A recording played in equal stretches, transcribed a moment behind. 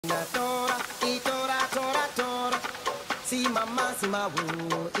na tora, I tora, tora, tora. Si mama, si ma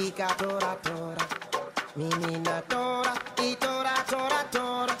woo, ika tora, tora. Mimi na tora, I tora, tora,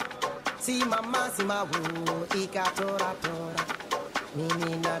 tora. Si mama, si ma woo, ika tora, tora.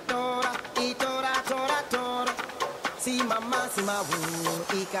 Mimi na tora, I tora, tora, tora. Si mama, si ma woo,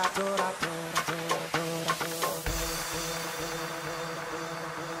 ika tora, tora, tora, tora, tora.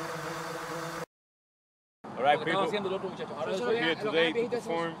 All right, people. Here today to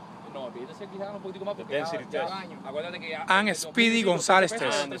perform the density test And Speedy Gonzalez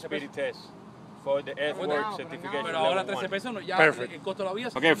test. and the speedy test for the earthwork certification. Perfect.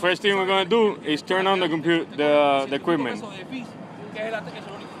 Okay, first thing we're gonna do is turn on the computer, the equipment.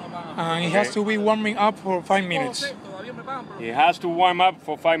 And it has to be warming up for 5 minutes. It has to warm up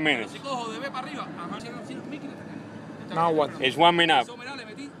for 5 minutes. Now what? It's warming up.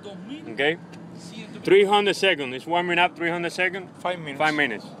 Okay. 300 seconds. It's warming up 300 seconds. 5 minutes. 5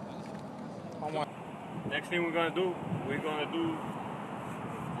 minutes. Next thing we're gonna do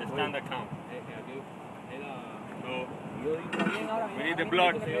the standard count. So we need the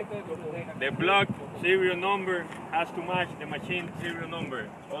block. The block serial number has to match the machine serial number.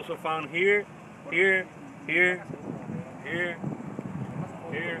 Also found here, here, here, here,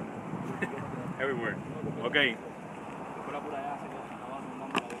 here, everywhere. Okay.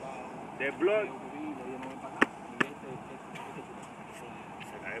 The block.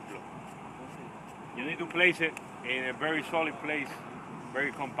 You need to place it in a very solid place,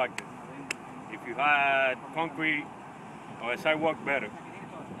 very compacted. If you had concrete or a sidewalk, better.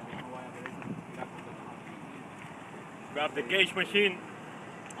 Grab the gauge machine.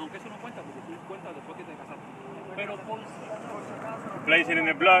 Place it in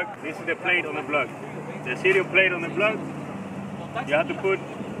the block. This is the plate on the block. The serial plate on the block. You have to put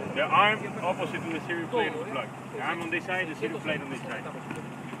the arm opposite to the serial plate on the block. The arm on this side, the serial plate on this side.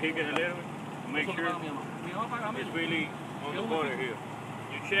 You kick it a little to make sure it's really on the border here.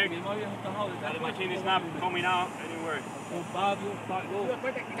 You check that the machine is not coming out anywhere.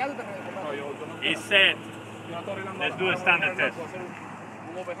 It's set. Let's do a standard test.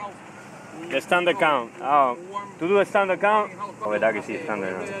 The standard count. Oh, to do a standard count. Oh, verdad que sí,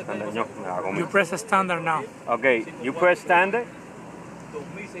 standard. You press a standard now. Okay, you press standard.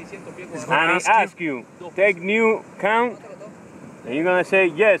 And it asks you, take new count, and you're gonna say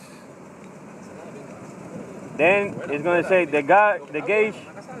yes. Then it's gonna say the gauge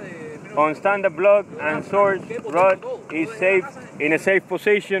on standard block and source rod is safe in a safe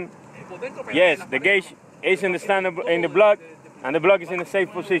position. Yes, the gauge is in the block, and the block is in a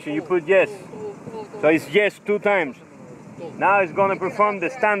safe position. You put yes, so it's yes 2 times. Now it's gonna perform the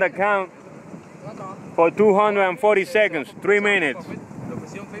standard count for 240 seconds, 3 minutes.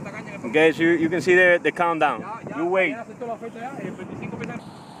 Okay, so you can see the countdown. You wait.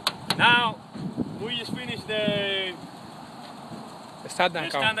 Now, we just finished the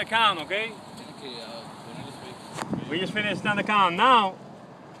standard count, okay? We just finished standard count. Now,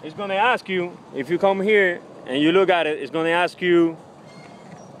 it's going to ask you, if you come here and you look at it, it's going to ask you,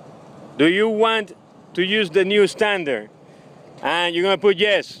 do you want to use the new standard? And you're going to put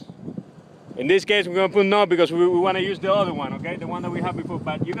yes. In this case, we're going to put no because we want to use the other one, okay? The one that we had before,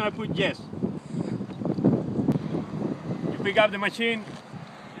 but you're going to put yes. You pick up the machine,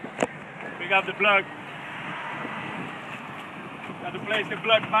 pick up the plug. You have to place the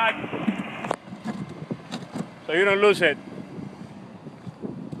plug back so you don't lose it.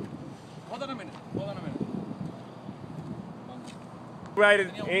 Hold on a minute. Write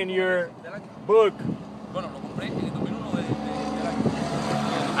it in your book.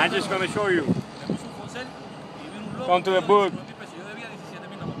 I'm just going to show you. Come to the book.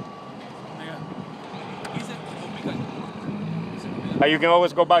 But you can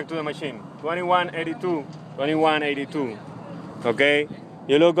always go back to the machine. 2182, 2182. Okay?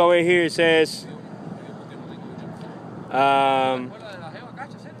 You look over here, it says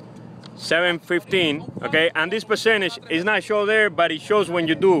 715. Okay? And this percentage is not shown there, but it shows when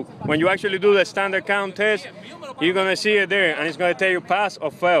you actually do the standard count test. You're gonna see it there, and it's gonna tell you pass or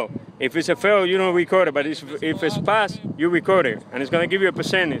fail. If it's a fail, you don't record it, but if it's pass, you record it, and it's gonna give you a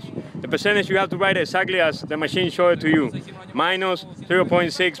percentage. The percentage you have to write exactly as the machine showed it to you. Minus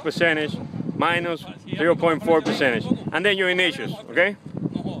 0.6 percentage, minus 0.4 percentage, and then your initials, okay?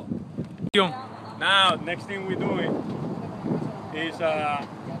 Now, next thing we're doing is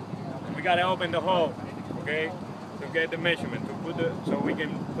we gotta open the hole, okay, to get the measurement, so we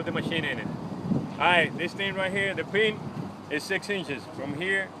can put the machine in it. Alright, this thing right here, the pin is 6 inches from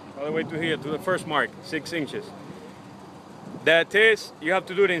here all the way to here, to the first mark, 6 inches. The test, you have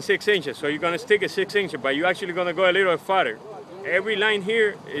to do it in 6 inches, so you're gonna stick it 6 inches, but you're actually gonna go a little farther. every line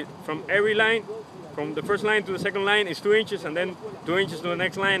here, from every line, from the first line to the second line is 2 inches, and then 2 inches to the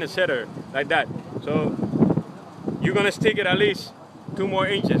next line, etc. Like that. So you're gonna stick it at least 2 more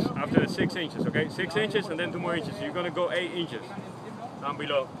inches after the 6 inches, okay? 6 inches and then 2 more inches. You're gonna go 8 inches down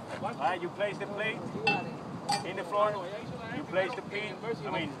below. All right, you place the plate in the floor. You place the pin.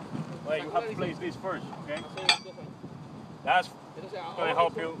 Well, you have to place this first, okay? That's gonna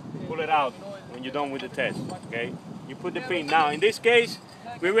help you pull it out when you're done with the test, okay? You put the pin. Now, in this case,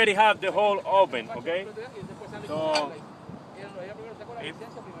 we already have the hole open, okay? So, in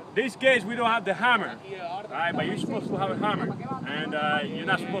this case, we don't have the hammer, all right? But you're supposed to have a hammer, and you're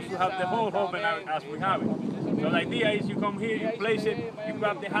not supposed to have the hole open as we have it. So the idea is you come here, you place it, you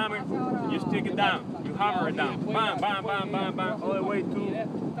grab the hammer, you stick it down, you hammer it down, bam, bam, bam, bam, bam, all the way to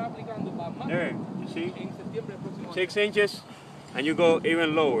there, you see? 6 inches, and you go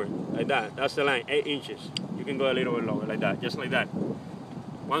even lower, like that. That's the line, 8 inches. You can go a little bit lower, like that, just like that.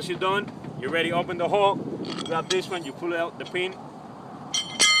 Once you're done, you're ready, open the hole, you grab this one, you pull out the pin,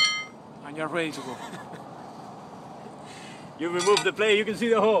 And you're ready to go. you remove the plate, you can see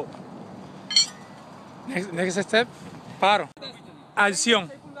the hole. Next step, paro. Acción.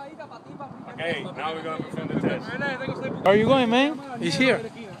 Okay, now we're going to perform the test. Where are you going, man? He's here.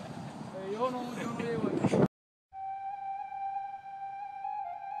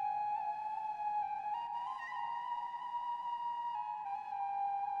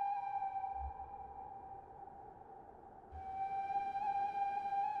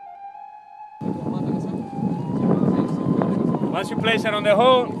 Once you place it on the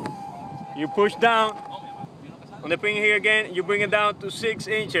hole, you push down on the pin here again, you bring it down to 6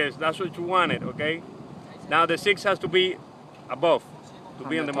 inches. That's what you wanted, okay? Now the 6 has to be above, to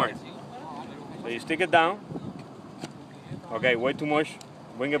be on the mark. So you stick it down. Okay, way too much.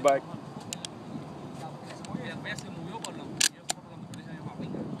 Bring it back.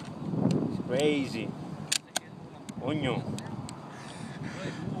 It's crazy. Coño.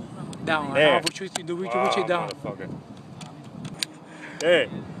 Down. There. Push it down. Motherfucker. There.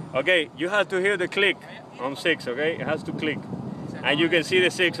 Okay, you have to hear the click on 6, okay? It has to click. And you can see the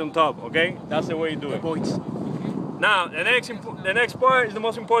 6 on top, okay? That's the way you do it. Boys. Now, the next part is the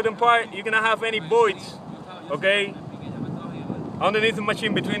most important part. You're gonna have any voids, okay? Underneath the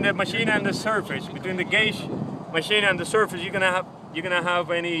machine, between the machine and the surface, between the gauge machine and the surface, you're gonna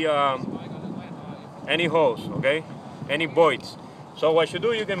have any holes, okay? Any voids. So what you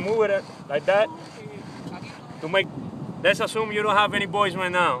do, you can move it like that to make. Let's assume you don't have any voids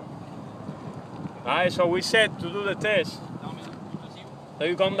right now. All right, so we set to do the test. So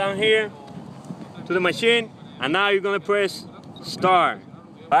you come down here to the machine, and now you're gonna press start.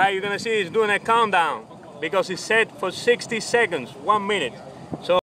 All right, you're gonna see it's doing a countdown because it's set for 60 seconds, 1 minute. So